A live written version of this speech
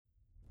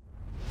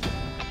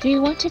Do you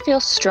want to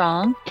feel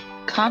strong,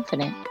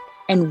 confident,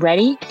 and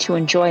ready to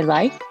enjoy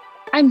life?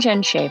 I'm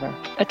Jen Shaver,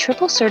 a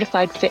triple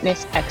certified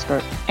fitness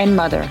expert and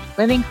mother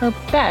living her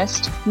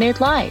best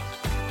midlife.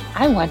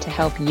 I want to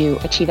help you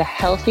achieve a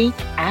healthy,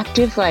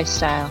 active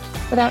lifestyle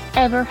without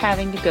ever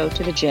having to go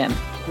to the gym.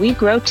 We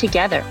grow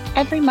together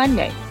every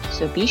Monday,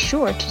 so be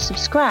sure to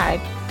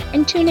subscribe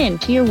and tune in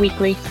to your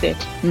weekly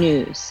Fit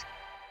News.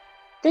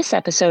 This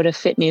episode of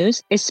Fit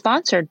News is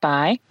sponsored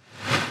by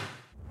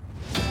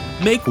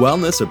Make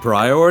wellness a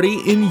priority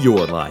in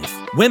your life.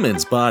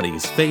 Women's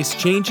bodies face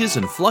changes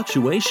and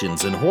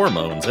fluctuations in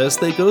hormones as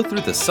they go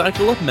through the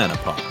cycle of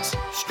menopause.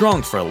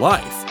 Strong for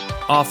Life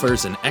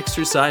offers an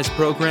exercise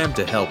program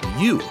to help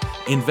you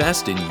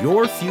invest in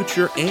your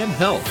future and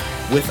health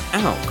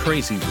without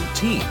crazy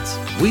routines.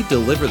 We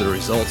deliver the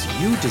results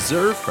you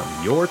deserve from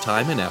your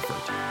time and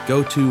effort.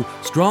 Go to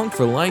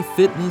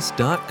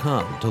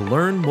strongforlifefitness.com to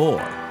learn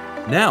more.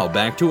 Now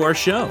back to our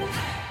show.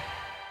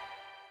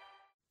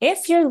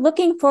 If you're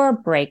looking for a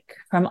break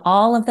from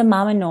all of the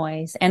mama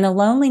noise and the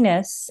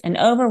loneliness and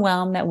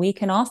overwhelm that we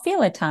can all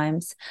feel at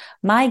times,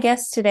 my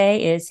guest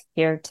today is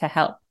here to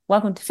help.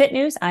 Welcome to Fit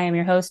News. I am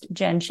your host,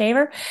 Jen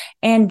Shaver,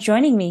 and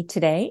joining me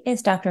today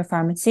is Doctor of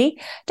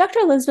Pharmacy, Dr.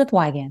 Elisabeth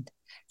Wygant.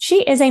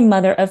 She is a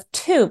mother of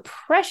two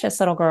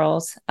precious little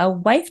girls, a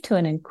wife to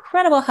an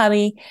incredible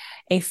hubby,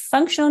 a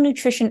functional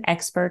nutrition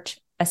expert,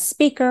 a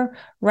speaker,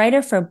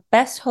 writer for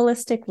Best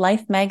Holistic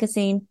Life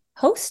magazine,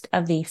 host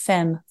of the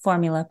Femme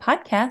Formula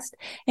podcast,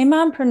 a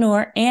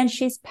mompreneur, and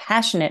she's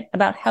passionate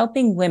about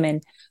helping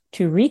women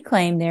to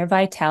reclaim their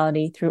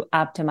vitality through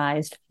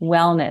optimized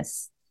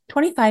wellness.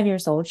 25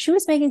 years old, she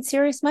was making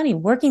serious money,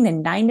 working the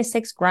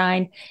 9-to-6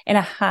 grind in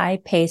a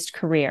high-paced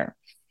career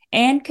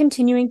and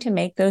continuing to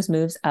make those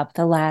moves up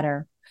the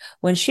ladder.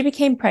 When she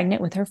became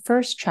pregnant with her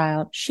first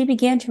child, she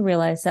began to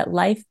realize that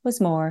life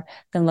was more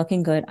than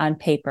looking good on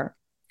paper.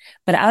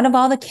 But out of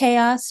all the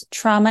chaos,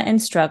 trauma, and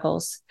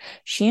struggles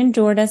she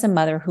endured as a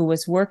mother who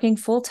was working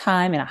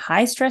full-time in a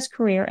high-stress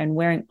career and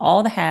wearing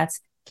all the hats,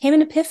 came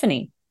an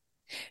epiphany.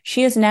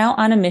 She is now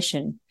on a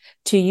mission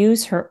to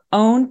use her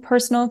own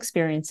personal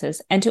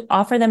experiences and to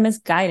offer them as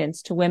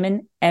guidance to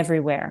women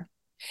everywhere.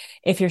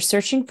 If you're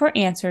searching for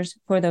answers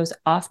for those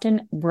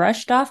often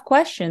brushed off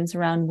questions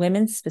around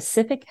women's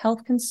specific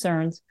health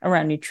concerns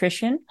around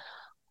nutrition,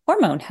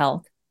 hormone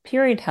health,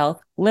 period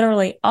health,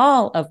 literally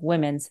all of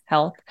women's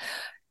health,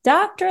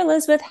 Dr.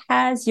 Elisabeth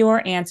has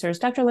your answers.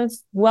 Dr.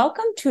 Elisabeth,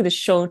 welcome to the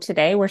show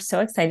today. We're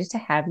so excited to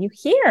have you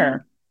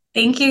here.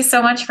 Thank you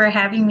so much for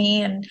having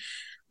me. And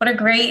what a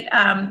great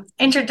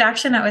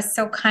introduction. That was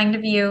so kind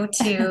of you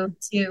to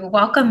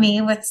welcome me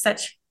with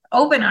such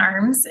open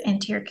arms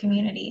into your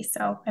community.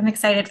 So I'm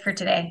excited for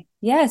today.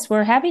 Yes,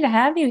 we're happy to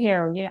have you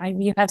here.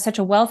 You have such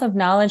a wealth of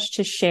knowledge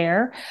to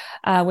share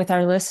with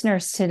our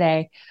listeners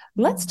today.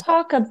 Let's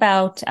talk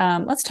about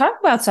some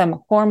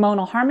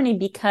hormonal harmony,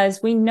 because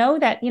we know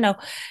that,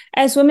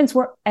 as women,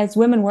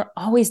 we're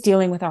always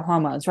dealing with our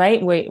hormones,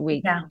 right?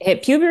 We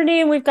hit puberty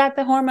and we've got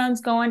the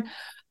hormones going.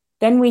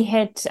 Then we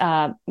hit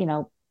birthing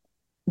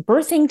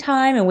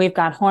time and we've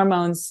got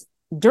hormones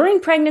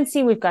during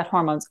pregnancy, we've got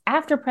hormones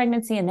after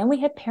pregnancy, and then we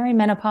hit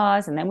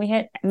perimenopause, and then we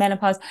hit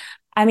menopause.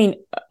 I mean,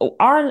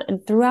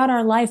 throughout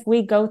our life,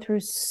 we go through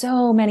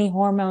so many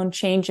hormone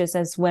changes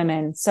as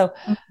women. So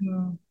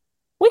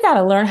we got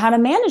to learn how to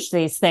manage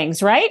these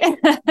things, right?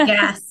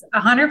 Yes,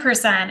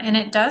 100%. And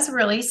it does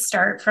really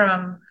start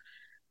from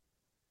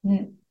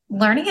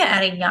learning it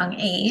at a young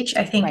age,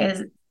 I think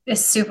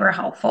is super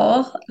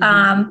helpful.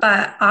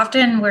 But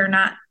often we're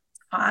not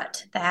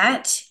taught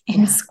that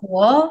in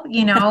school,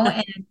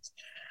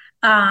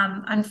 and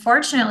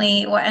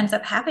unfortunately, what ends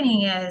up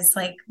happening is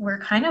we're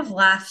kind of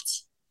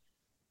left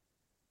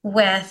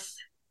with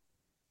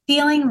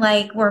feeling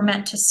like we're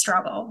meant to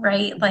struggle,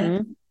 right?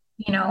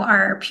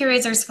 Our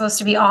periods are supposed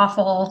to be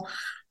awful.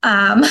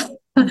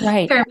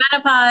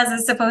 Perimenopause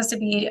is supposed to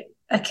be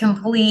a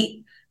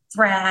complete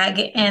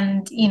drag.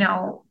 And,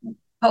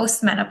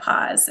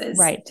 postmenopause is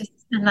just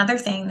another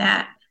thing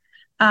that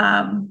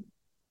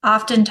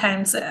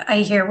oftentimes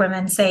I hear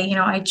women say,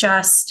 I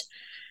just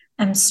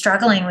am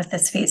struggling with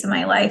this phase of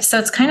my life. So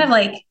it's kind of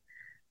like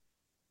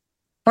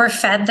we're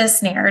fed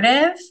this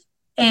narrative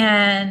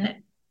and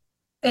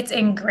it's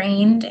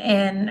ingrained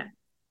in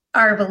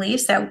our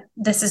beliefs that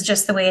this is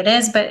just the way it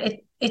is, but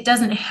it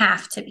doesn't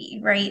have to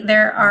be, right?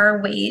 There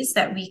are ways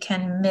that we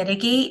can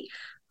mitigate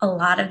a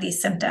lot of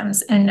these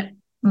symptoms, and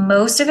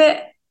most of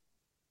it,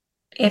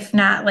 if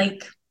not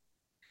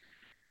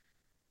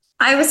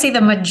I would say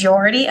the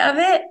majority of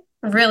it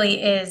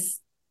really is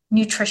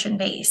nutrition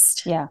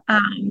based. Yeah.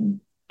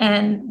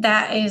 And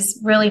that is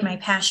really my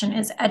passion,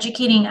 is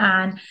educating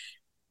on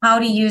how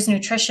to use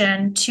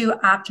nutrition to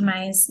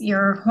optimize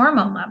your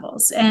hormone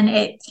levels. And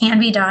it can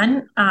be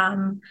done.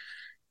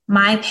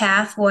 My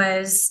path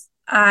was,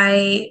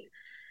 I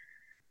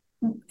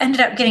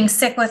ended up getting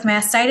sick with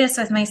mastitis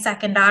with my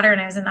second daughter,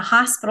 and I was in the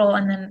hospital.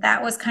 And then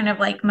that was kind of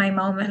like my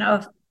moment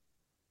of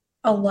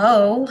a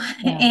low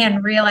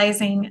and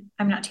realizing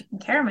I'm not taking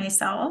care of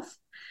myself.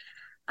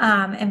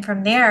 And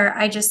from there,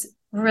 I just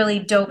really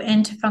dove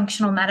into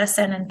functional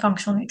medicine and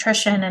functional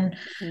nutrition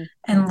Mhm.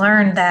 and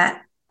learned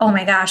that, oh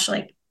my gosh,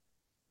 like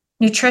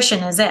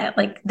nutrition is it.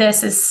 Like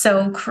this is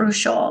so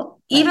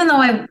crucial. Right. Even though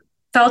I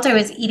felt I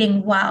was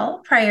eating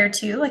well prior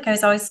to, like I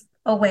was always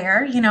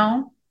aware,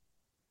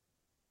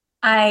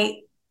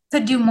 I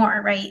could do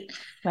more, right?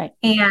 Right.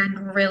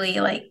 And really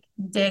like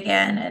dig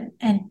in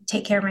and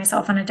take care of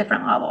myself on a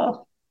different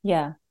level.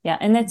 Yeah. Yeah.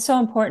 And that's so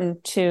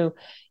important to,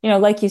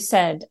 like you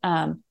said,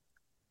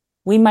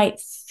 we might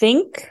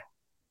think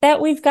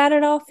that we've got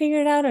it all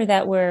figured out, or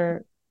that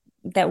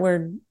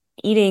we're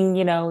eating,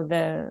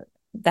 the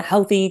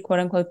healthy quote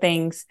unquote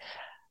things,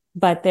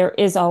 but there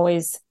is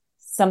always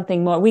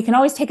something more. We can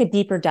always take a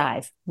deeper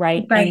dive,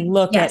 right? Right. And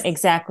look Yes. at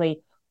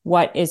exactly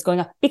what is going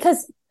on.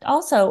 Because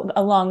also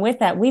along with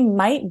that, we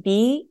might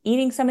be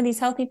eating some of these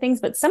healthy things,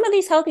 but some of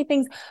these healthy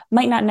things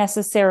might not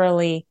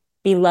necessarily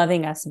be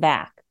loving us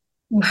back.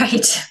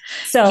 Right.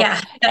 So Yeah,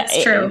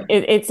 that's true.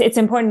 it's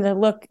important to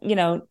look,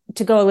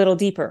 to go a little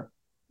deeper.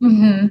 Yeah,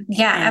 And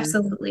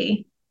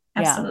absolutely.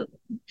 yeah, Absolutely.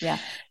 yeah.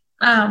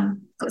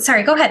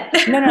 Sorry, go ahead.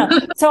 No.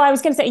 So I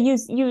was going to say,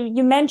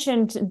 you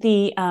mentioned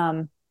the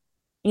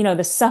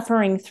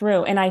suffering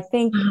through, and I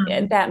think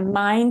Um, that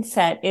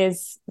mindset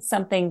is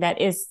something that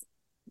is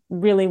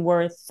really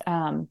worth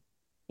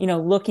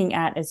looking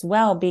at as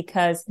well,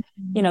 because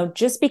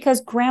just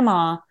because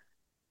grandma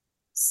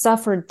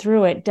suffered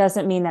through it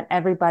doesn't mean that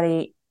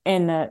everybody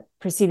in the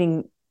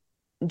preceding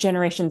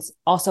generations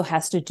also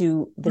has to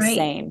do the right,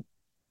 same.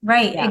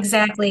 right, Yeah.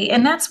 exactly.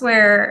 And that's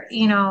where,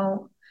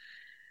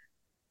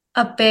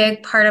 a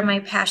big part of my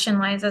passion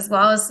lies as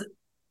well as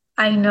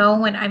I know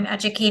when I'm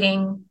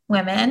educating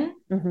women,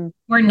 Mm-hmm.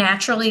 we're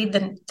naturally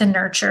the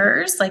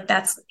nurturers, like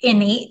that's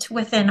innate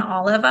within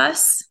all of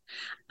us.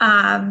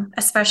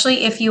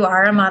 Especially if you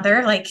are a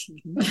mother, like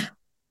Mm-hmm.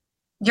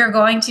 you're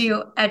going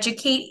to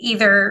educate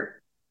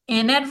either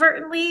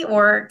inadvertently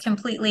or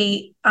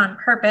completely on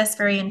purpose,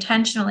 very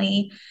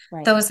intentionally,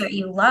 Right. those that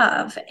you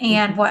love.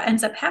 And Mm-hmm. what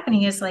ends up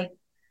happening is like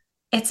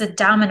it's a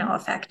domino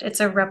effect, it's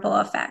a ripple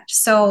effect.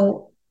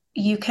 So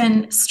you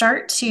can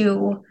start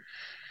to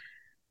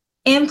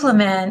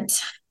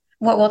implement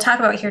what we'll talk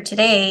about here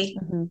today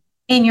Mm-hmm.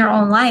 in your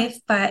own life,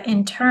 but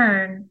in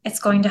turn, it's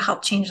going to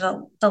help change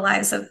the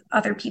lives of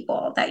other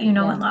people that you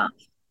know Yeah. and love.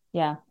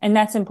 Yeah. And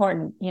that's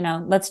important.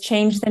 Let's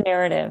change the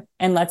narrative,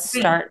 and let's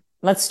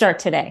start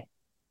today.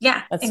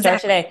 Yeah, Let's start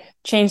exactly. today,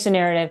 change the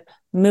narrative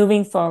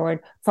moving forward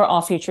for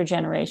all future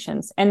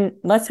generations. And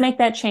let's make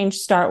that change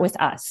start with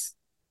us.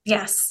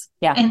 Yes.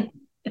 Yeah. And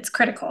it's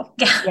critical.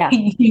 Yeah. Yeah.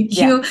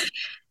 Yeah. You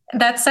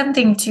that's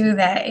something too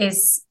that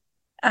is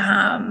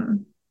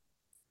um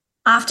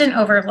often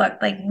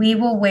overlooked. Like we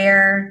will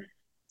wear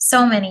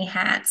so many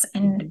hats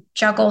Mm-hmm. and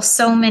juggle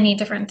so many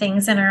different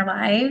things in our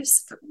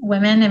lives,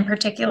 women in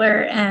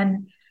particular,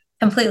 and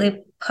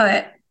completely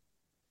put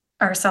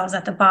ourselves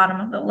at the bottom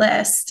of the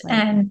list. Right.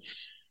 And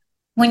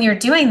when you're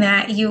doing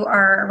that, you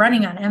are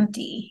running on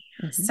empty.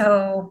 Mm-hmm.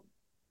 So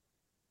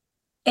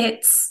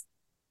it's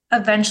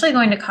eventually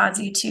going to cause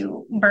you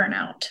to burn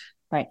out.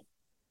 Right.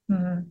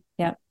 Mm-hmm.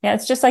 Yeah. Yeah.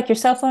 It's just like your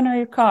cell phone or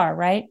your car,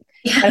 right?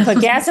 You got to Yeah.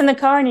 put gas in the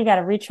car and you got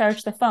to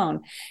recharge the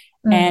phone.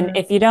 And Mm-hmm.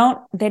 if you don't,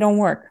 they don't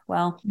work.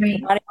 Well, the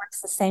Right. body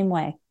works the same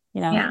way.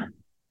 Yeah.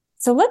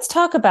 So let's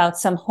talk about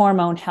some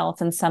hormone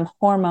health and some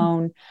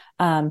hormone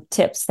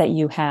tips that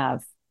you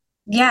have.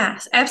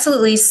 Yes,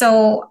 absolutely.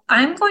 So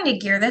I'm going to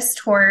gear this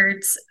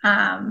towards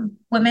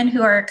women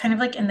who are kind of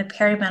like in the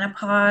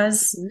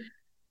perimenopause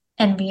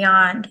and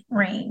beyond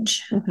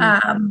range.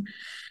 Mm-hmm.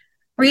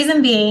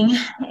 Reason being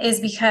is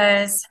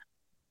because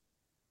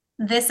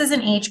this is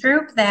an age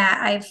group that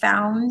I've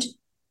found,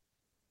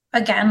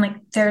 again, like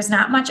there's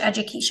not much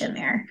education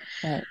there.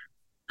 Right.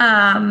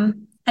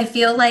 I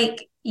feel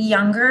like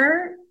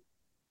younger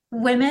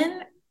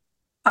women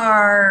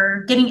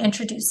are getting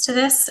introduced to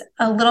this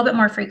a little bit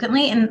more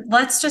frequently. And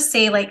let's just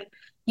say, like,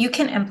 you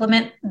can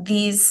implement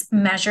these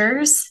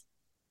measures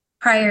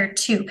prior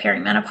to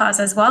perimenopause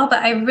as well.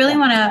 But I really Yeah.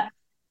 want to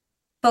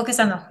focus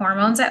on the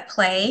hormones at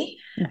play.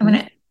 I'm Mm-hmm. going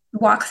to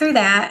walk through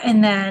that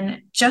and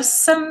then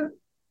just some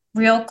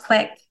real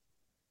quick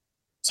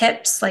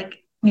tips,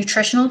 like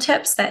nutritional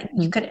tips that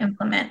you Mm-hmm. could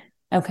implement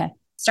Okay.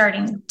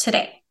 starting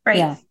today, right?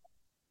 Yeah.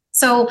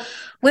 So,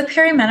 with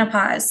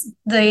perimenopause,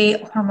 the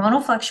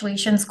hormonal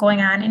fluctuations going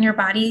on in your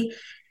body,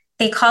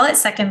 they call it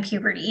second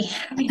puberty.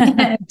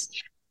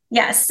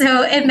 Yes.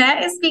 So, and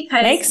that is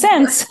because, Makes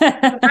sense.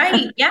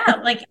 right. Yeah.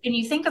 Like, and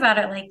you think about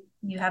it, like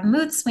you have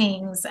mood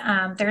swings,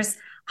 there's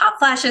hot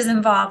flashes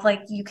involved,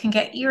 like you can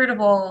get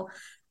irritable,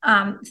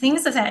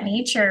 things of that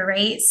nature.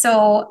 Right.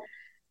 So,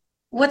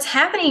 what's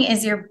happening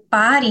is your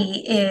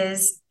body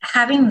is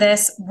having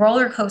this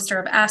roller coaster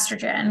of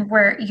estrogen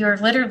where you're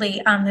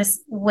literally on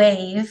this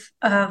wave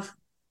of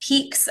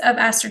peaks of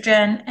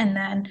estrogen and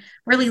then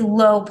really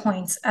low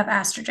points of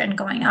estrogen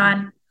going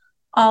on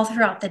all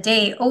throughout the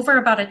day over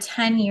about a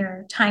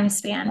 10-year time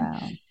span.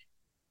 Wow.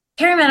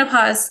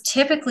 Perimenopause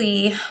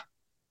typically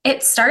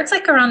it starts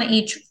like around the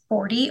age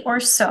 40 or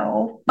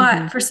so, but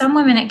Mm-hmm. for some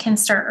women it can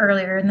start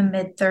earlier in the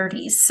mid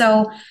 30s.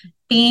 So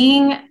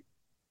being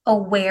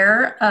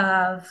aware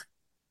of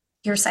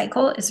your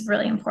cycle is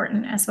really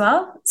important as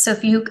well. So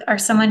if you are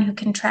someone who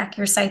can track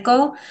your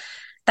cycle,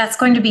 that's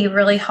going to be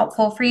really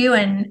helpful for you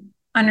in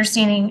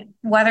understanding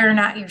whether or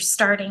not you're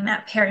starting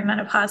that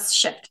perimenopause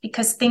shift,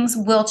 because things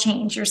will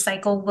change. Your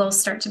cycle will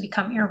start to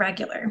become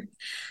irregular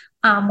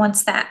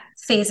once that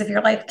phase of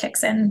your life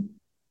kicks in.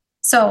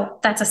 So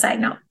that's a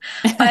side note.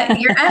 But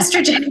your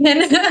estrogen,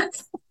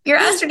 your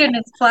estrogen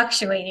is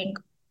fluctuating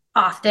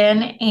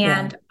often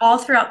and all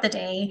throughout the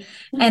day.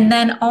 And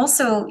then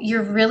also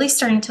you're really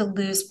starting to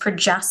lose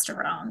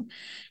progesterone.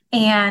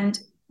 And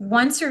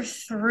once you're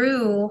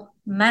through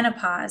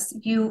menopause,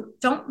 you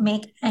don't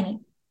make any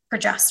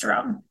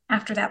progesterone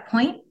after that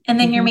point. And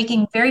then you're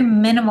making very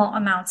minimal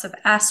amounts of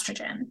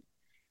estrogen.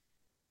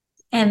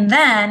 And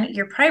then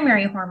your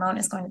primary hormone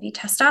is going to be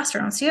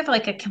testosterone. So you have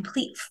like a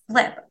complete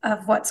flip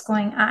of what's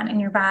going on in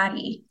your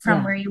body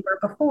from where you were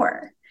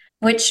before,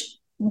 which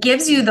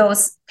gives you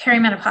those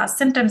perimenopause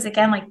symptoms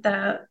again, like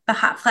the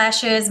hot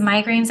flashes.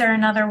 Migraines are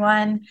another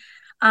one.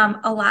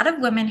 A lot of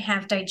women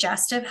have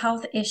digestive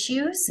health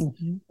issues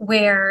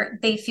where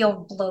they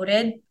feel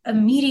bloated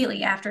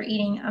immediately after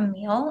eating a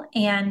meal.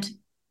 And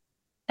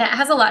that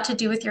has a lot to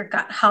do with your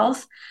gut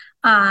health.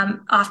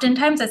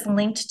 Oftentimes it's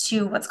linked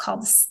to what's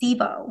called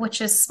SIBO,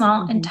 which is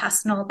small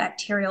intestinal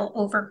bacterial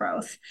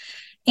overgrowth.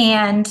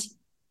 And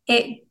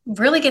it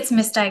really gets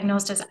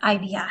misdiagnosed as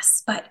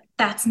IBS, but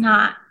that's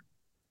not,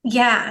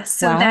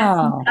 that's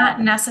not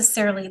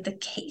necessarily the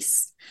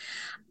case.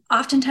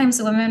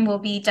 Oftentimes women will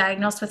be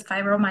diagnosed with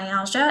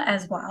fibromyalgia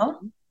as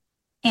well.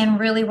 And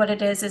really what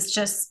it is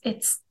just,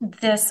 it's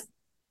this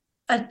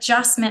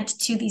adjustment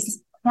to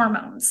these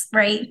hormones,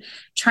 right?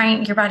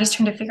 Your body's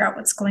trying to figure out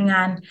what's going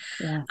on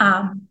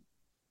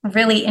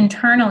really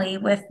internally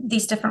with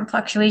these different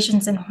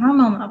fluctuations in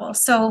hormone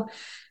levels. So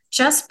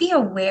just be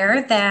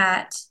aware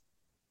that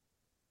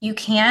you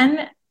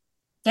can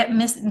get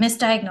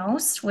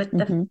misdiagnosed with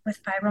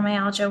with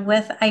fibromyalgia,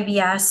 with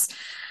IBS,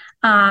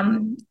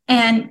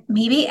 and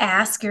maybe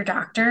ask your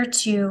doctor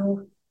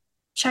to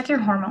check your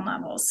hormone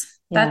levels.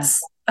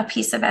 That's a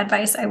piece of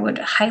advice I would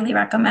highly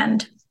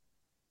recommend.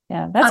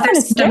 Yeah, that's kind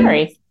of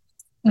scary.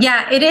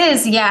 Yeah, it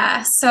is.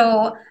 Yeah.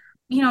 So,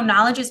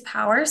 knowledge is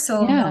power.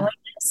 So knowing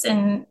this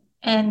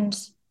and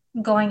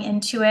going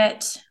into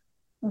it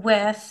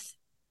with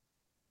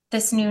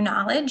this new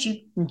knowledge,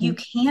 you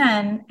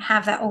can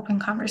have that open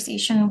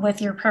conversation with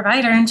your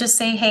provider and just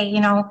say, hey,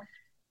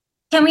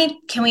 can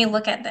we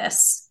look at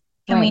this?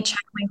 Can we check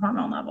my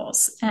hormone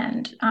levels?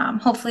 And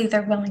hopefully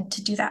they're willing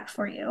to do that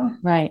for you.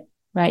 Right.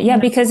 Yeah.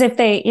 Because if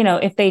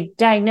they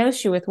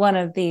diagnose you with one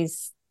of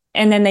these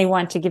and then they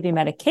want to give you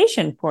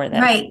medication for this,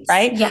 right?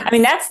 Yes. I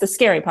mean, that's the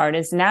scary part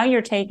is now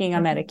you're taking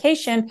a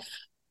medication,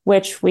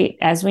 which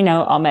as we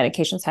know, all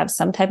medications have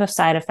some type of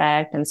side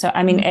effect. And so,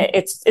 I mean,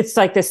 it's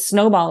like this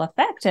snowball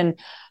effect. And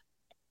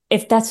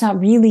if that's not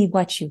really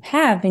what you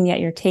have, and yet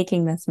you're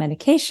taking this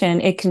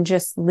medication, it can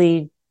just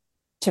lead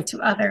to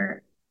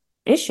other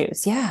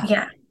issues. So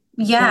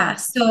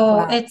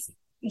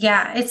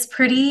it's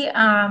pretty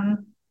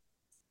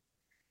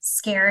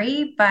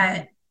scary,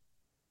 but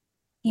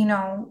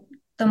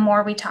the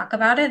more we talk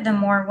about it, the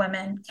more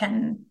women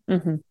can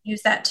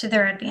use that to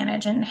their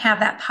advantage and have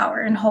that power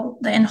and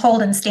hold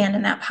and stand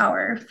in that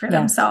power for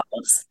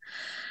themselves.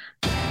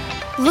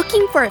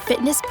 Looking for a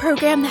fitness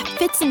program that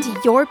fits into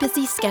your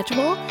busy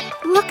schedule?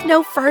 Look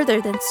no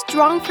further than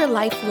Strong for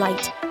Life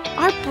Lite.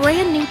 Our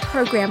brand new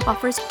program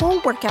offers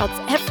whole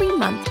workouts every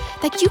month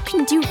that you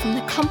can do from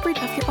the comfort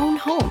of your own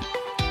home.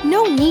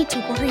 No need to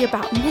worry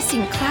about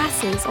missing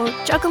classes or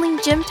juggling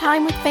gym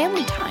time with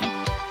family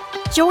time.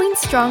 Join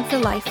Strong for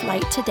Life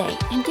Lite today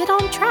and get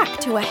on track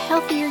to a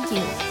healthier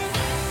you.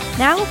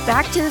 Now,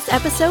 back to this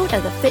episode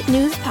of the Fit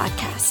News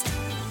Podcast.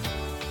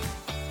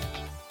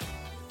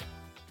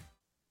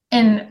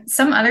 And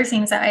some other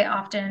things that I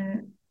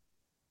often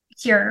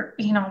hear,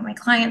 my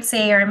clients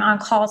say, or I'm on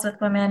calls with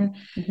women,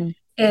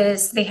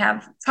 is they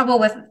have trouble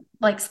with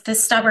like the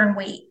stubborn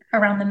weight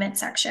around the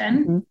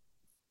midsection,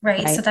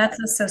 right? So that's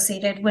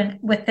associated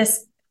with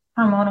this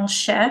hormonal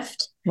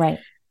shift. Right.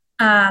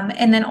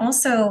 And then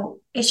also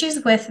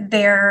issues with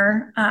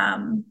their,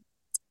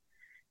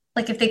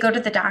 like if they go to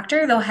the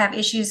doctor, they'll have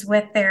issues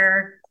with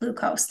their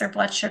glucose, their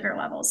blood sugar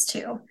levels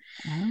too.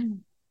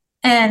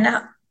 And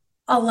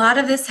a lot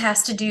of this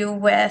has to do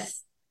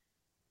with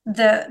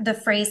the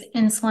phrase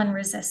insulin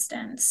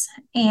resistance.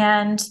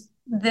 And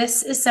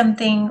this is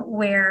something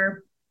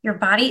where your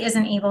body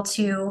isn't able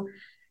to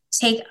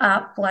take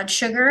up blood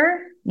sugar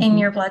in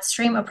your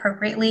bloodstream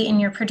appropriately, and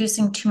you're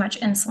producing too much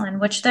insulin,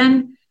 which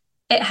then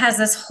it has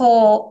this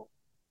whole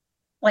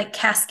like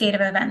cascade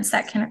of events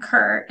that can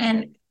occur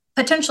and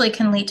potentially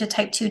can lead to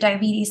type 2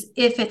 diabetes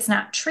if it's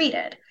not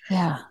treated.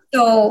 Yeah.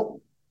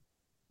 So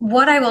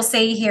what I will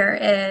say here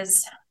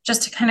is,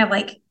 just to kind of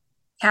like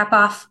cap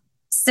off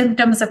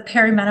symptoms of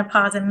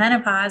perimenopause and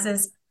menopause,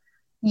 is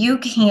you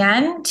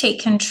can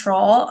take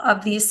control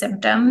of these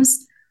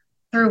symptoms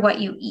through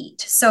what you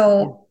eat.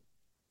 So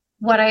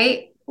what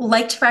I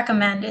like to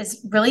recommend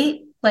is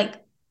really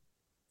like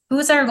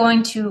foods that are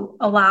going to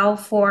allow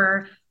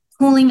for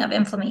cooling of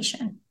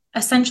inflammation.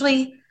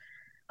 Essentially,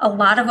 a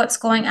lot of what's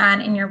going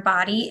on in your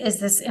body is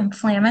this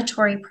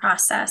inflammatory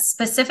process,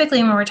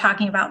 specifically when we're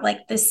talking about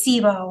like the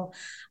SIBO,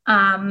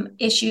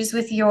 issues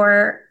with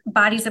your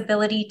body's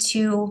ability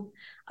to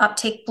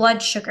uptake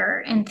blood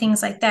sugar and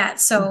things like that.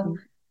 So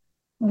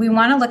we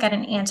want to look at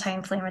an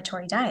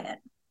anti-inflammatory diet.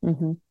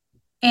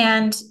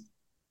 And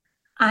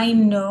I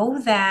know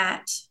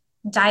that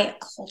diet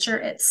culture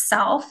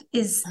itself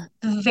is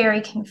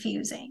very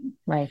confusing.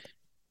 Right.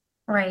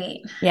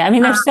 Yeah. I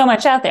mean, there's so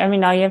much out there. I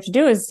mean, all you have to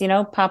do is,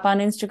 pop on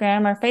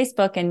Instagram or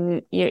Facebook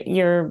and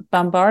you're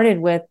bombarded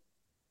with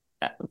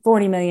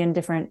 40 million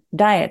different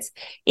diets.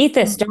 Eat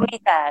this, don't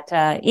eat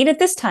that. Eat it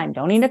this time,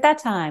 don't eat it that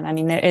time. I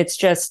mean, it's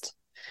just,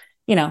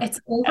 it's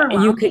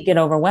overwhelming. You could get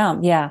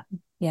overwhelmed. Yeah.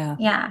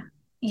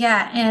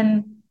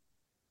 And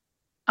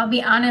I'll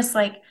be honest,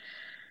 like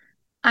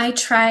I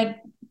tried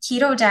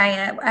keto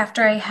diet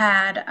after I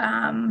had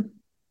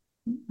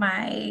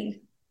my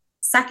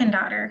second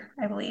daughter,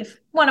 I believe,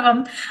 one of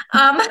them.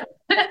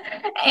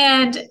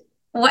 And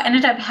what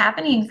ended up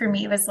happening for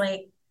me was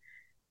like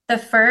the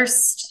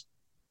first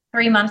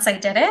 3 months I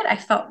did it, I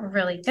felt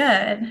really good.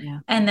 Yeah.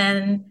 And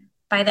then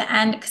by the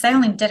end, because I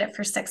only did it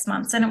for 6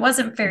 months and it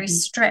wasn't very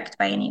strict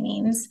by any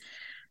means,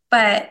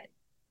 but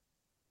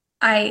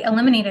I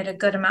eliminated a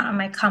good amount of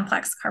my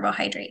complex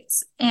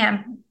carbohydrates.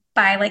 And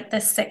by like the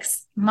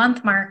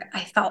 6-month mark,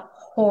 I felt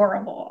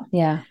horrible.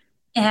 Yeah.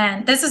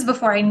 And this is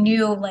before I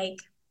knew like,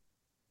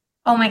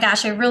 oh my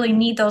gosh, I really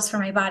need those for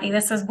my body.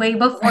 This was way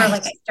before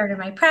like I started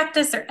my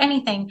practice or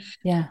anything.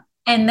 Yeah.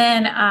 And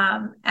then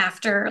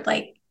after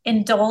like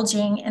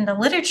indulging in the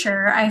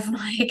literature, I'm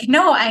like,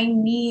 no, I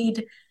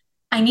need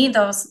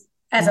those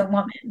as a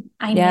woman.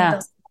 I need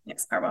those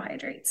complex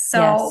carbohydrates.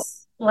 So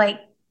like,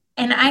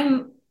 and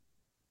I'm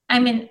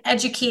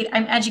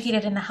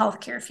educated in the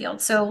healthcare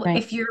field. So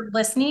if you're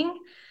listening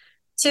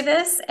to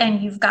this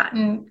and you've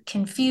gotten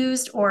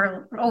confused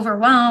or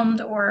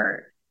overwhelmed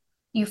or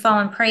you've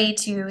fallen prey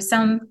to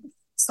some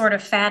sort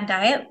of fad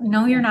diet,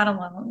 no, you're not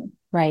alone.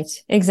 Right.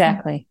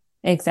 Exactly.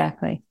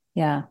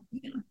 Yeah.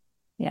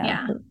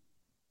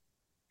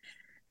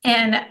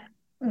 And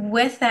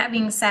with that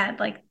being said,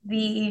 like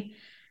the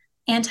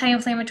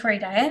anti-inflammatory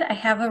diet, I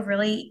have a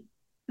really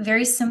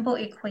very simple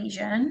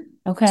equation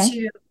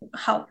to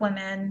help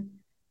women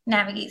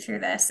navigate through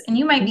this. And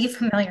you might be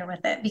familiar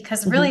with it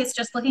because really it's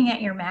just looking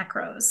at your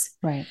macros.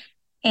 Right.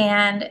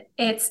 And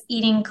it's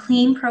eating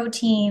clean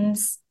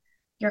proteins,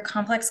 your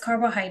complex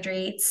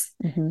carbohydrates,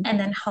 and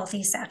then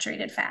healthy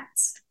saturated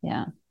fats.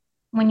 Yeah.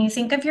 When you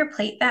think of your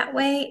plate that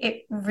way,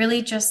 it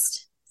really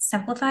just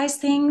simplifies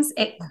things.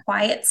 It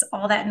quiets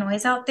all that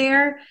noise out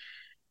there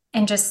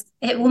and just,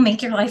 it will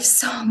make your life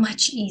so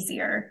much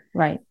easier.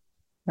 Right.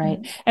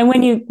 And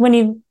when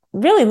you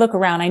really look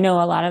around, I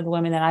know a lot of the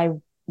women that I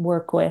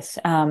work with,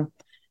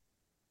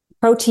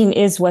 protein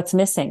is what's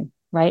missing,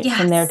 right,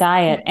 from their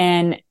diet.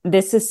 And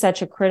this is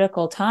such a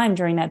critical time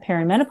during that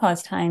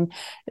perimenopause time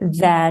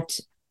that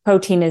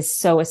protein is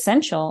so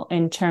essential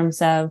in terms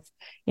of,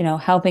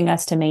 helping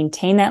us to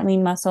maintain that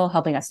lean muscle,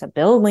 helping us to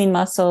build lean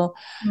muscle,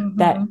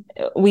 that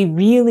we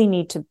really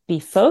need to be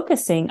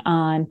focusing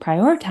on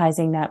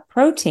prioritizing that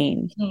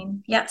protein.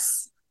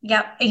 Yes.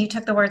 Yep. You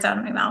took the words out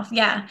of my mouth.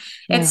 Yeah.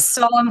 It's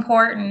so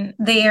important.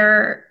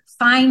 They're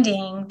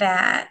finding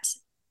that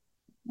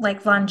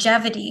like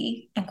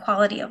longevity and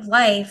quality of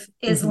life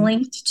is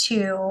linked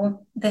to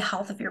the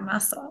health of your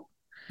muscle.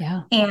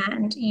 Yeah.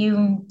 And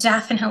you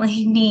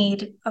definitely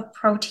need a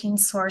protein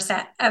source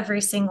at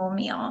every single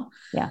meal.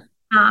 Yeah.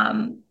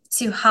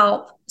 To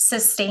help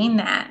sustain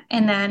that.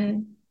 And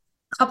then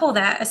couple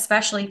that,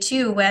 especially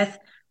too, with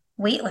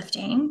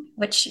weightlifting,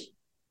 which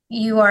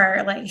you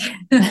are like,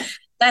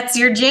 that's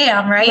your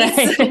jam,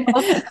 right?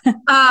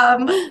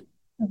 So,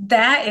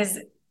 that is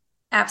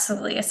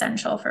absolutely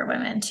essential for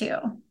women too.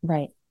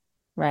 Right.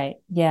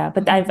 Yeah.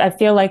 But I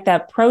feel like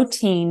that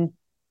protein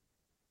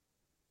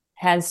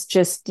has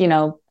just,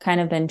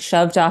 kind of been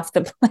shoved off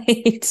the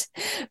plate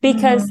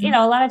because, a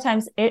lot of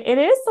times it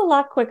is a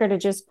lot quicker to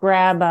just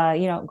grab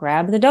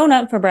the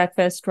donut for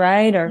breakfast,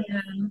 right?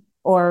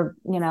 Or,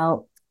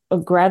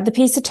 grab the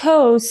piece of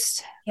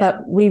toast, but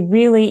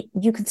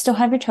you can still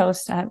have your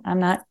toast. I'm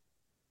not,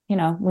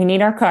 we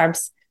need our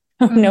carbs.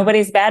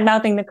 Nobody's bad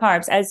mouthing the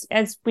carbs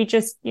as we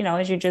just,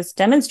 as you just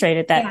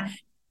demonstrated that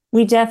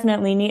we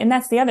definitely need, and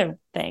that's the other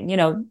thing,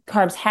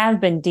 carbs have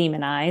been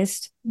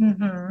demonized.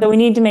 So we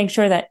need to make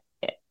sure that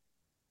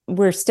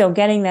we're still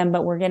getting them,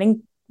 but we're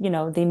getting,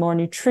 the more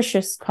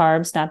nutritious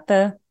carbs, not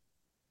the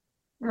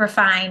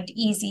refined,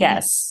 easy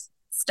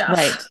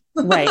stuff.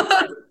 Right.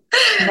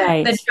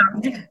 The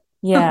junk.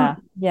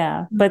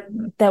 Yeah. But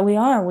that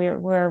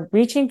we're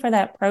reaching for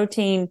that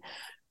protein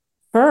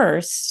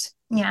first,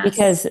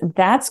 because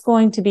that's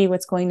going to be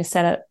what's going to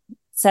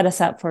set us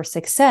up for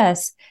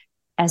success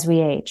as we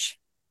age.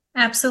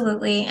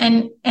 Absolutely.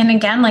 And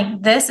again,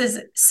 like this is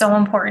so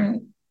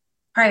important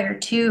prior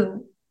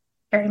to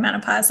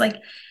perimenopause. Like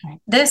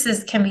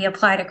this can be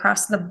applied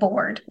across the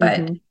board,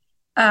 but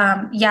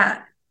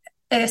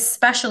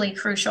especially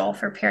crucial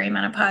for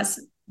perimenopause.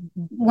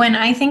 when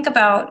I think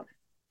about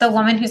the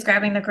woman who's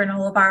grabbing the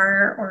granola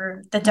bar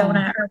or the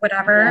donut or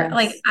whatever, Yes.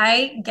 like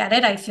I get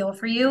it. I feel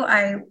for you.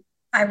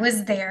 I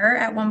was there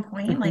at one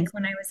point, like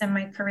when I was in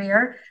my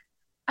career.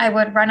 I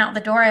would run out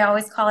the door. I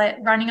always call it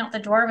running out the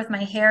door with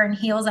my hair and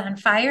heels on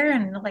fire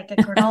and like a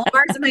granola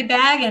bars in my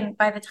bag. And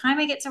by the time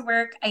I get to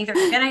work, I either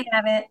forget I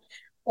have it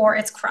or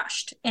it's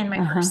crushed in my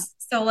purse.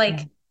 So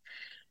like,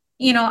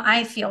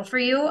 I feel for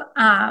you.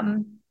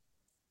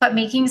 But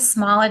making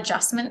small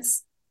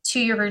adjustments to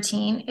your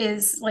routine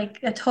is like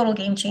a total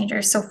game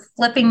changer. So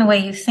flipping the way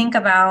you think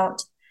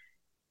about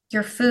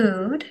your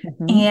food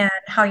and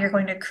how you're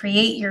going to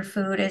create your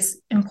food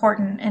is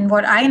important. And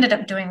what I ended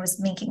up doing was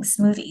making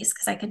smoothies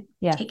because I could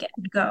take it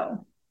and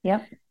go.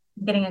 Yep.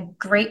 Getting a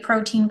great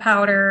protein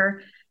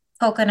powder,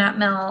 coconut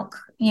milk,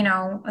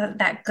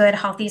 that good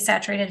healthy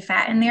saturated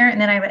fat in there.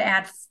 And then I would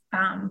add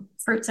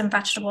fruits and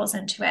vegetables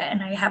into it,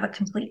 and I have a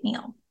complete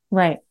meal.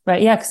 Right.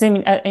 Yeah. Because I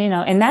mean,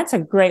 and that's a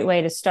great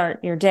way to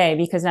start your day,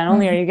 because not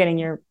only are you getting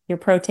your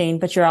protein,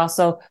 but you're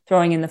also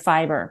throwing in the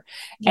fiber.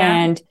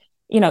 And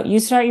you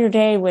start your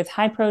day with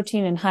high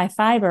protein and high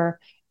fiber,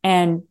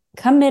 and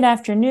come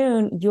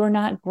mid-afternoon, you're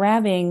not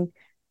grabbing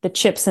the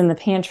chips in the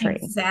pantry.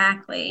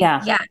 Exactly.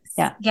 Yeah.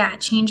 Yes. Yeah.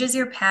 It changes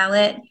your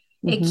palate.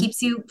 It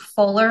keeps you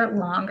fuller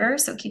longer.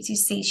 So it keeps you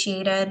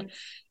satiated.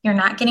 You're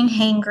not getting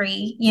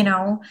hangry,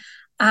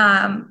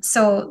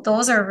 so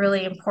those are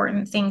really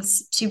important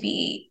things to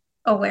be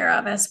aware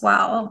of as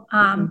well.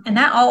 And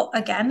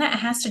that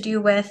has to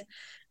do with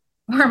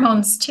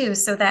hormones too.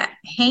 So that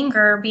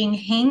being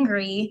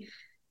hangry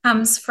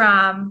comes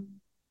from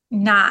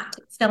not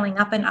filling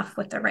up enough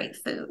with the right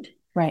food.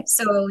 Right.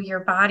 So your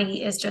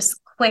body is just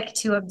quick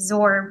to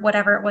absorb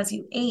whatever it was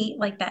you ate,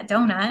 like that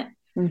donut.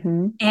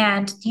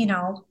 And,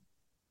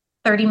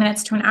 30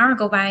 minutes to an hour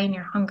go by and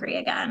you're hungry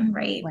again.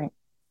 Right.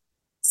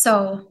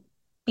 So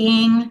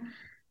being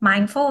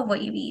mindful of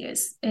what you eat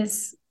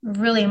is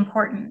really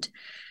important.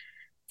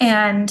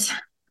 And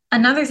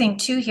another thing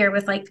too here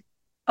with like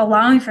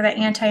allowing for that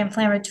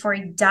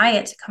anti-inflammatory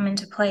diet to come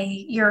into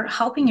play, you're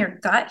helping your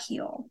gut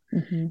heal.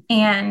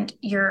 And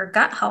your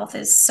gut health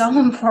is so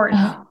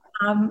important.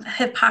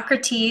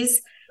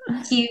 Hippocrates,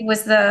 he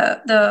was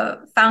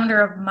the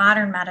founder of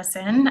modern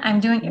medicine. I'm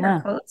doing air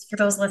quotes for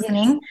those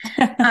listening.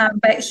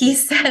 But he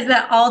says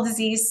that all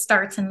disease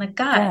starts in the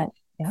gut.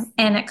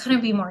 And it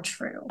couldn't be more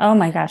true. Oh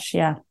my gosh.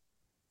 Yeah.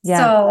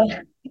 So,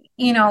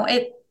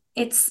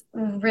 it's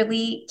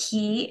really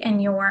key in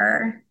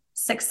your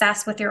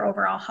success with your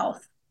overall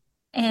health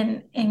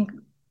and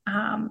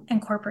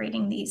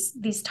incorporating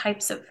these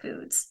types of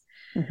foods.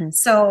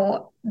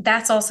 So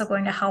that's also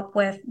going to help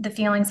with the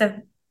feelings of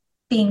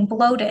being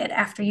bloated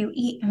after you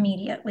eat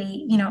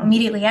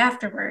immediately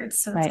afterwards.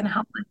 So it's going to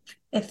help with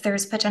if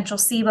there's potential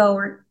SIBO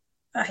or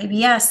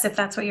IBS, if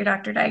that's what your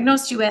doctor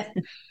diagnosed you with.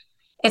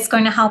 It's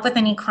going to help with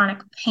any chronic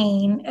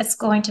pain. It's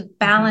going to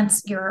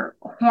balance your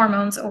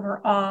hormones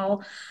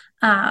overall,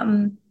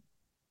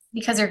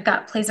 because your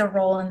gut plays a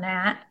role in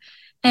that.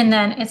 And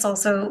then it's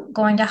also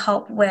going to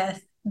help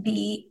with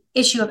the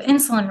issue of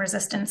insulin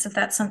resistance, if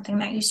that's something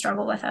that you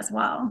struggle with as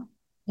well.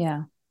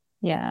 Yeah.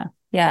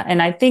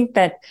 And I think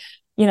that,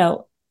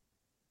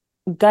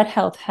 gut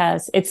health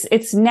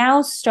it's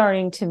now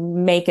starting to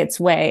make its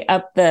way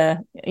up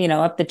the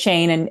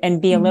chain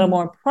and be a little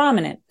more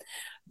prominent.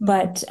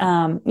 But,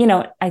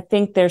 I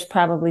think there's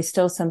probably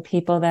still some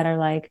people that are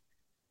like,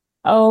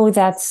 oh,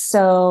 that's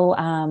so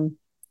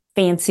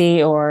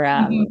fancy or,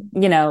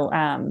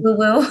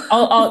 woo-woo.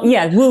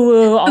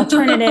 Woo-woo,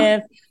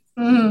 alternative.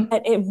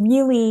 But it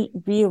really,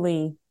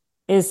 really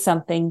is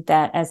something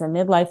that as a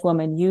midlife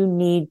woman, you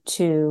need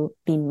to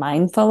be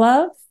mindful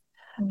of,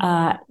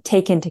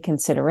 take into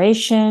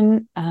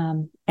consideration,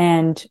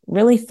 and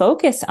really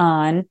focus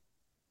on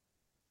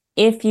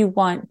if you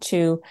want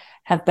to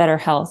have better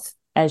health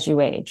as you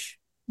age.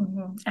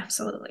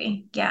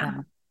 Absolutely.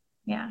 Yeah.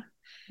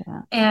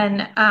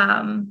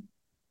 And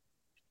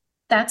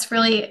that's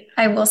really,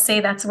 I will say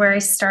that's where I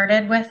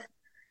started with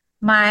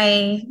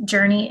my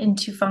journey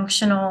into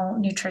functional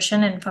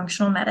nutrition and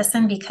functional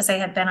medicine, because I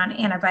had been on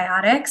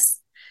antibiotics.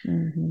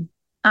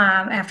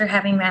 After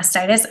having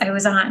mastitis, I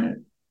was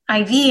on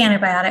IV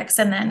antibiotics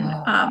and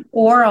then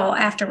oral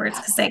afterwards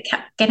because I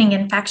kept getting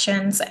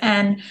infections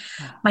and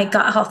my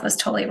gut health was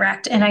totally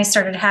wrecked. And I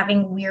started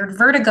having weird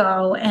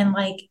vertigo and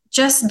like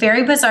just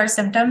very bizarre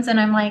symptoms. And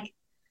I'm like,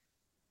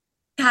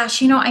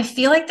 gosh, I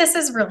feel like this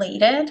is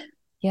related.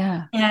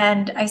 Yeah.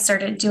 And I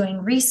started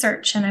doing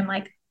research and I'm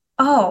like,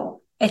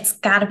 oh, it's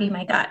got to be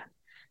my gut.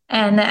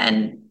 And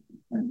then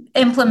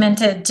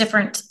implemented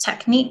different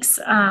techniques,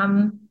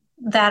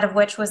 that of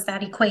which was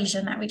that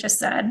equation that we just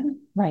said.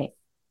 Right.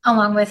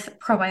 Along with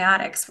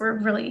probiotics were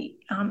really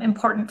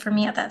important for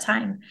me at that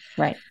time.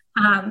 Right.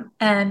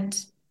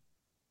 And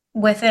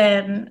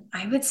within,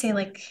 I would say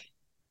like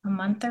a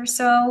month or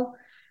so,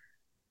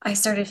 I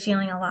started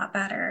feeling a lot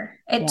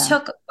better. It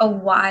took a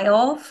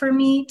while for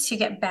me to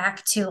get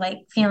back to like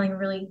feeling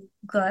really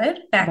good,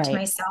 back to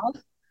myself,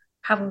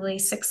 probably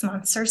 6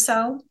 months or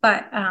so.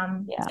 But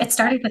it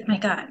started with my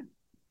gut.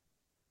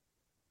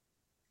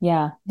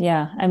 Yeah.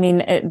 Yeah. I mean,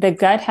 the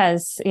gut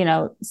has,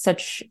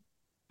 such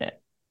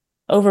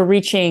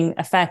overreaching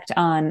effect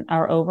on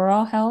our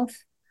overall health,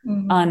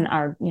 on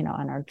our,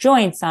 on our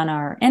joints, on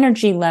our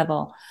energy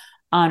level,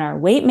 on our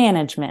weight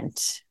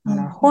management, on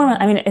our hormone.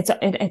 I mean,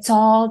 it's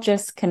all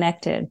just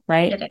connected,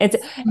 right?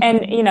 And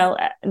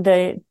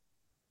the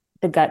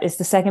gut is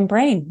the second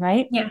brain,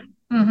 right? Yeah.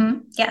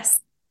 Yes,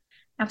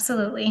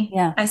 absolutely.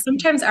 Yeah. I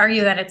sometimes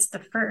argue that it's the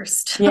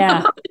first.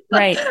 Yeah.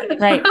 Right.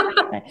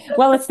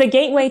 Well, it's the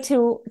gateway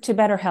to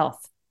better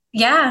health.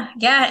 Yeah.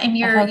 And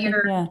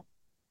Yeah.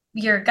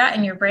 your gut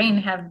and your brain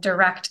have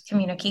direct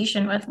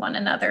communication with one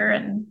another.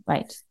 And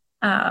right.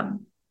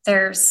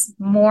 There's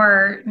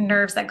more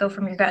nerves that go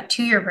from your gut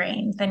to your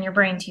brain than your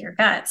brain to your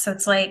gut. So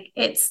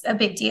it's a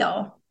big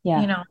deal.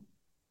 Yeah.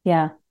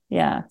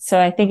 Yeah.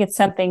 So I think it's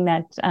something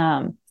that,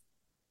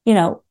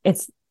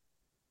 it's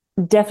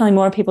definitely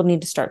more people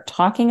need to start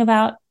talking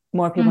about,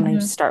 more people need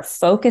to start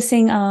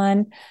focusing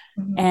on,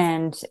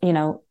 and,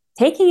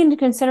 taking into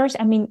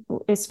consideration, I mean,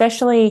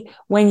 especially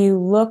when you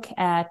look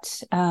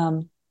at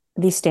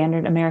the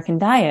standard American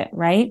diet,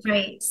 right?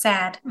 Right.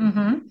 Sad.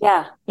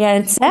 Yeah.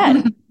 It's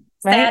sad.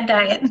 Sad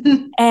diet.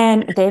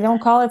 And they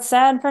don't call it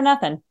sad for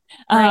nothing.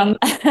 Right.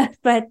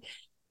 But,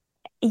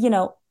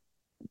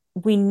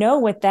 we know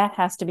what that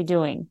has to be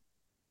doing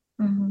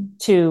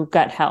to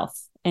gut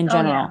health in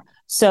general. Yeah.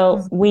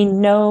 So we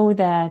know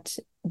that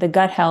the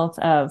gut health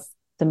of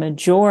the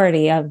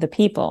majority of the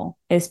people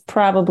is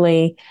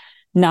probably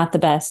not the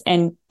best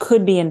and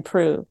could be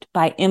improved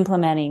by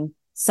implementing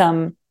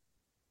some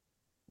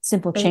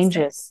simple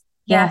changes.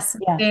 Yes,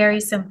 very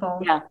simple.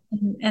 Yeah.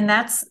 And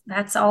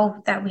that's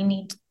all that we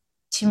need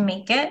to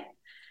make it.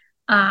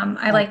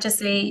 I like to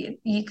say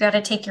you got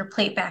to take your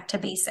plate back to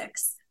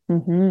basics,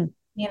 and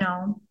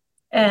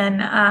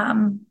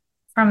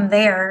from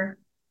there,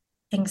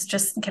 things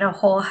just get a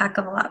whole heck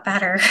of a lot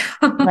better.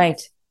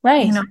 Right.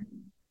 Right.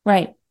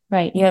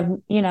 You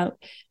have,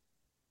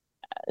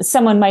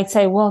 someone might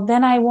say, well,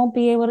 then I won't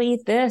be able to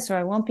eat this, or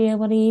I won't be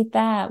able to eat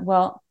that.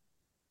 Well,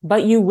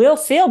 but you will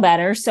feel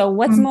better. So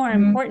what's more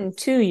important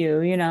to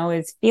you,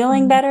 is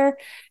feeling better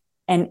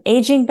and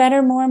aging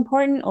better more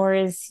important, or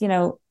is,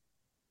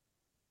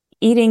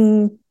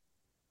 eating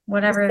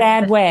whatever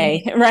bad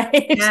way,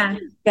 right? Yeah.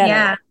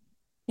 Better.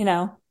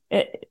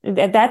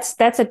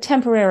 That's a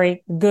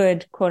temporary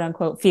good, quote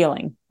unquote,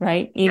 feeling,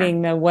 right?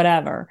 Eating the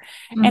whatever.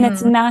 And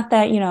it's not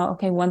that,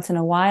 okay, once in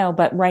a while,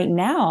 but right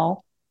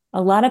now,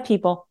 a lot of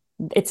people,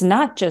 it's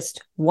not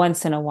just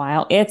once in a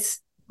while,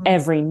 it's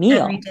every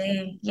meal. Every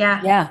day.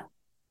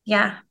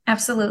 Yeah,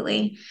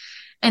 absolutely.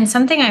 And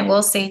something I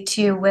will say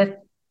too,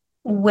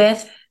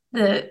 with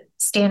the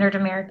standard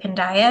American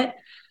diet,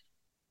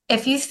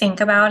 if you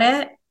think about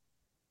it,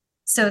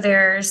 so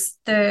there's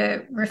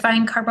the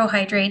refined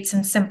carbohydrates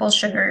and simple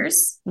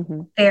sugars.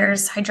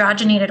 There's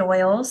hydrogenated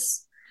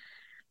oils.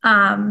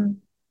 And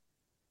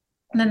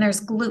then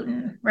there's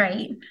gluten,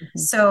 right?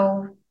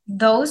 So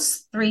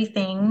those three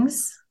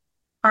things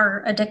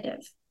are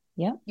addictive.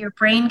 Yeah. Your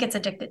brain gets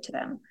addicted to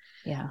them.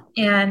 Yeah.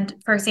 And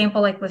for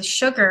example, like with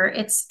sugar,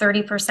 it's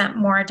 30%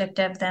 more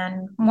addictive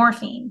than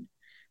morphine.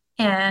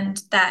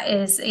 And that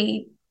is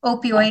a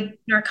opioid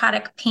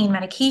narcotic pain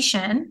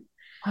medication.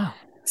 Wow.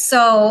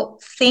 So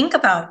think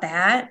about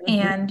that.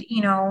 And,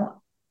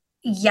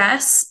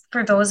 yes,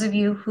 for those of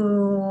you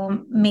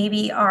who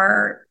maybe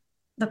are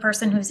the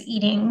person who's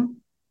eating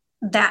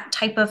that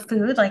type of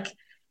food, like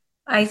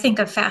I think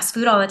of fast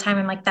food all the time.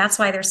 And like, that's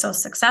why they're so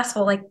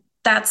successful. Like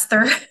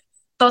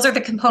those are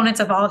the components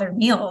of all their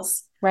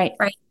meals. Right.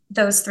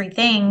 Those three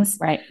things.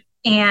 Right.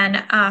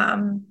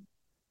 And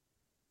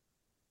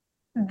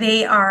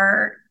they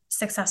are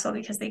successful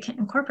because they can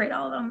incorporate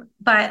all of them.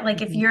 But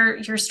like, if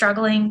you're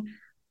struggling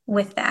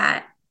with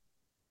that,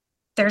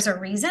 there's a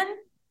reason,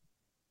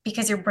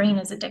 because your brain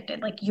is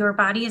addicted. Like your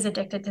body is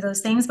addicted to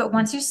those things. But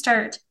once you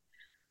start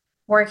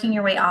working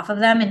your way off of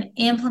them and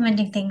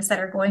implementing things that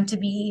are going to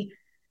be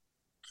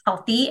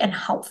healthy and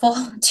helpful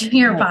to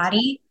your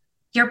body,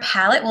 your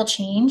palate will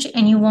change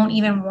and you won't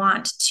even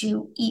want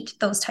to eat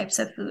those types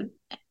of food,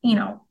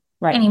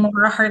 anymore,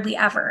 or hardly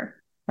ever.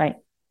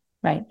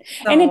 Right.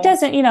 So, and it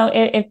doesn't,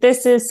 if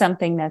this is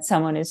something that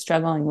someone is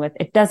struggling with,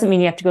 it doesn't mean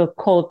you have to go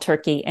cold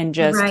turkey and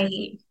just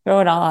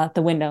throw it all out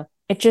the window.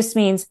 It just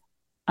means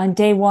on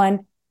day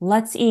one,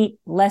 let's eat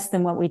less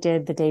than what we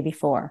did the day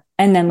before.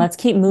 And then let's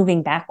keep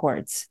moving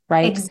backwards,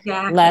 right?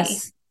 Exactly.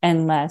 Less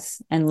and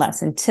less and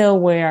less until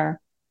we're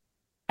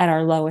at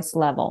our lowest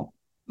level.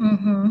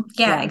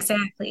 Yeah,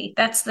 exactly.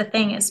 That's the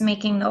thing, is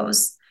making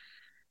those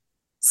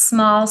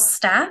small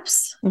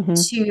steps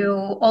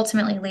to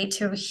ultimately lead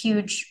to a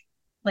huge,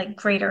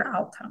 greater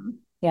outcome.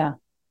 Yeah.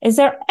 Is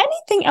there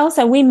anything else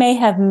that we may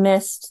have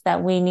missed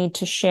that we need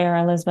to share,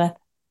 Elisabeth?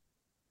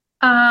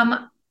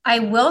 I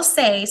will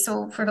say,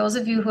 so for those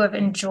of you who have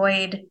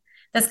enjoyed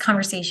this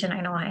conversation,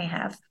 I know I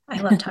have. I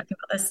love talking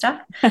about this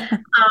stuff.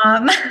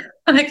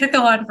 I could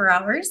go on for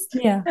hours.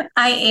 Yeah.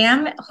 I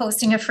am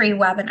hosting a free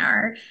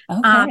webinar.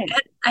 Okay.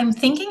 I'm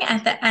thinking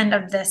at the end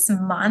of this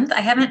month.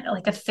 I haven't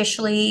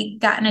officially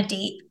gotten a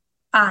date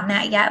on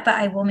that yet, but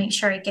I will make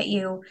sure I get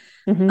you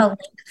Mm-hmm. a link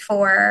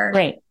for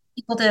Great.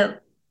 people to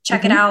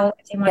check Mm-hmm. it out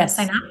if they want Yes.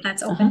 to sign up.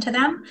 That's open to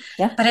them.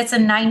 Yeah. But it's a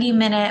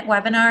 90-minute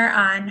webinar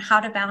on how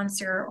to balance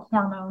your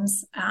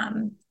hormones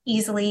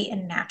easily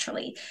and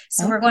naturally.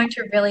 So we're going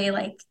to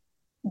really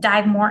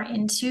dive more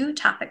into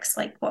topics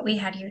like what we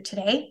had here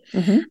today.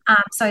 Mm-hmm.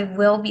 So I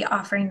will be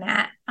offering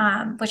that,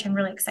 which I'm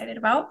really excited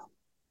about.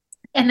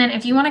 And then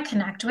if you want to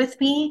connect with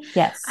me,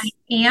 yes, I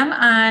am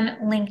on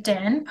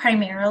LinkedIn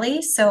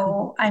primarily.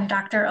 So I'm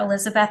Dr.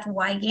 Elisabeth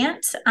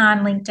Wygant on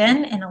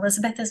LinkedIn, and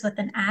Elisabeth is with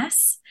an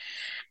S.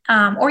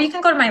 Or you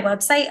can go to my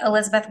website,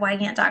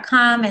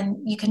 elisabethwygant.com, and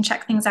you can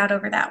check things out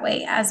over that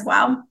way as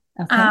well.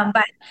 Okay.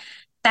 But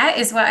that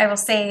is what I will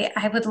say.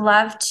 I would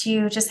love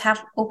to just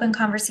have open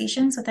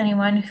conversations with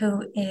anyone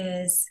who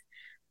is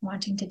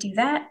wanting to do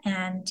that.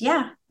 And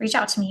reach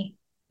out to me.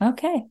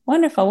 Okay,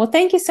 wonderful. Well,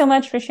 thank you so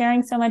much for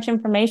sharing so much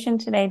information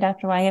today,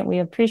 Dr. Wygant. We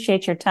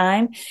appreciate your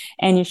time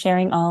and you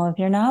sharing all of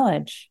your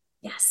knowledge.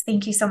 Yes,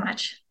 thank you so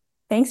much.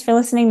 Thanks for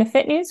listening to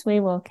Fit News.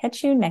 We will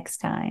catch you next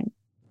time.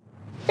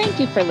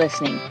 Thank you for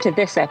listening to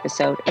this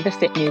episode of the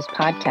Fit News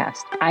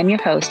Podcast. I'm your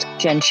host,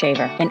 Jen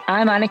Shaver, and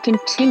I'm on a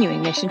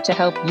continuing mission to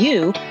help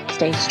you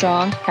stay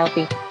strong,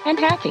 healthy, and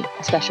happy.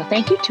 A special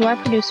thank you to our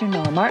producer,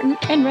 Noah Martin,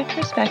 and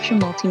Retrospection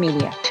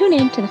Multimedia. Tune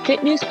in to the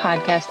Fit News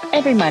Podcast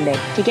every Monday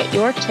to get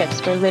your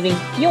tips for living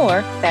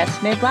your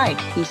best midlife.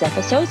 These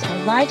episodes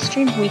are live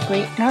streamed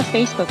weekly in our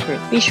Facebook group.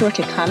 Be sure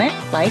to comment,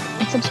 like,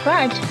 and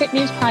subscribe to Fit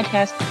News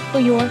Podcast for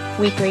your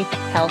weekly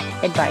health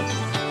advice.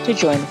 To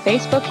join the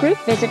Facebook group,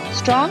 visit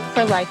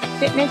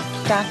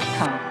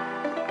strongforlifefitness.com.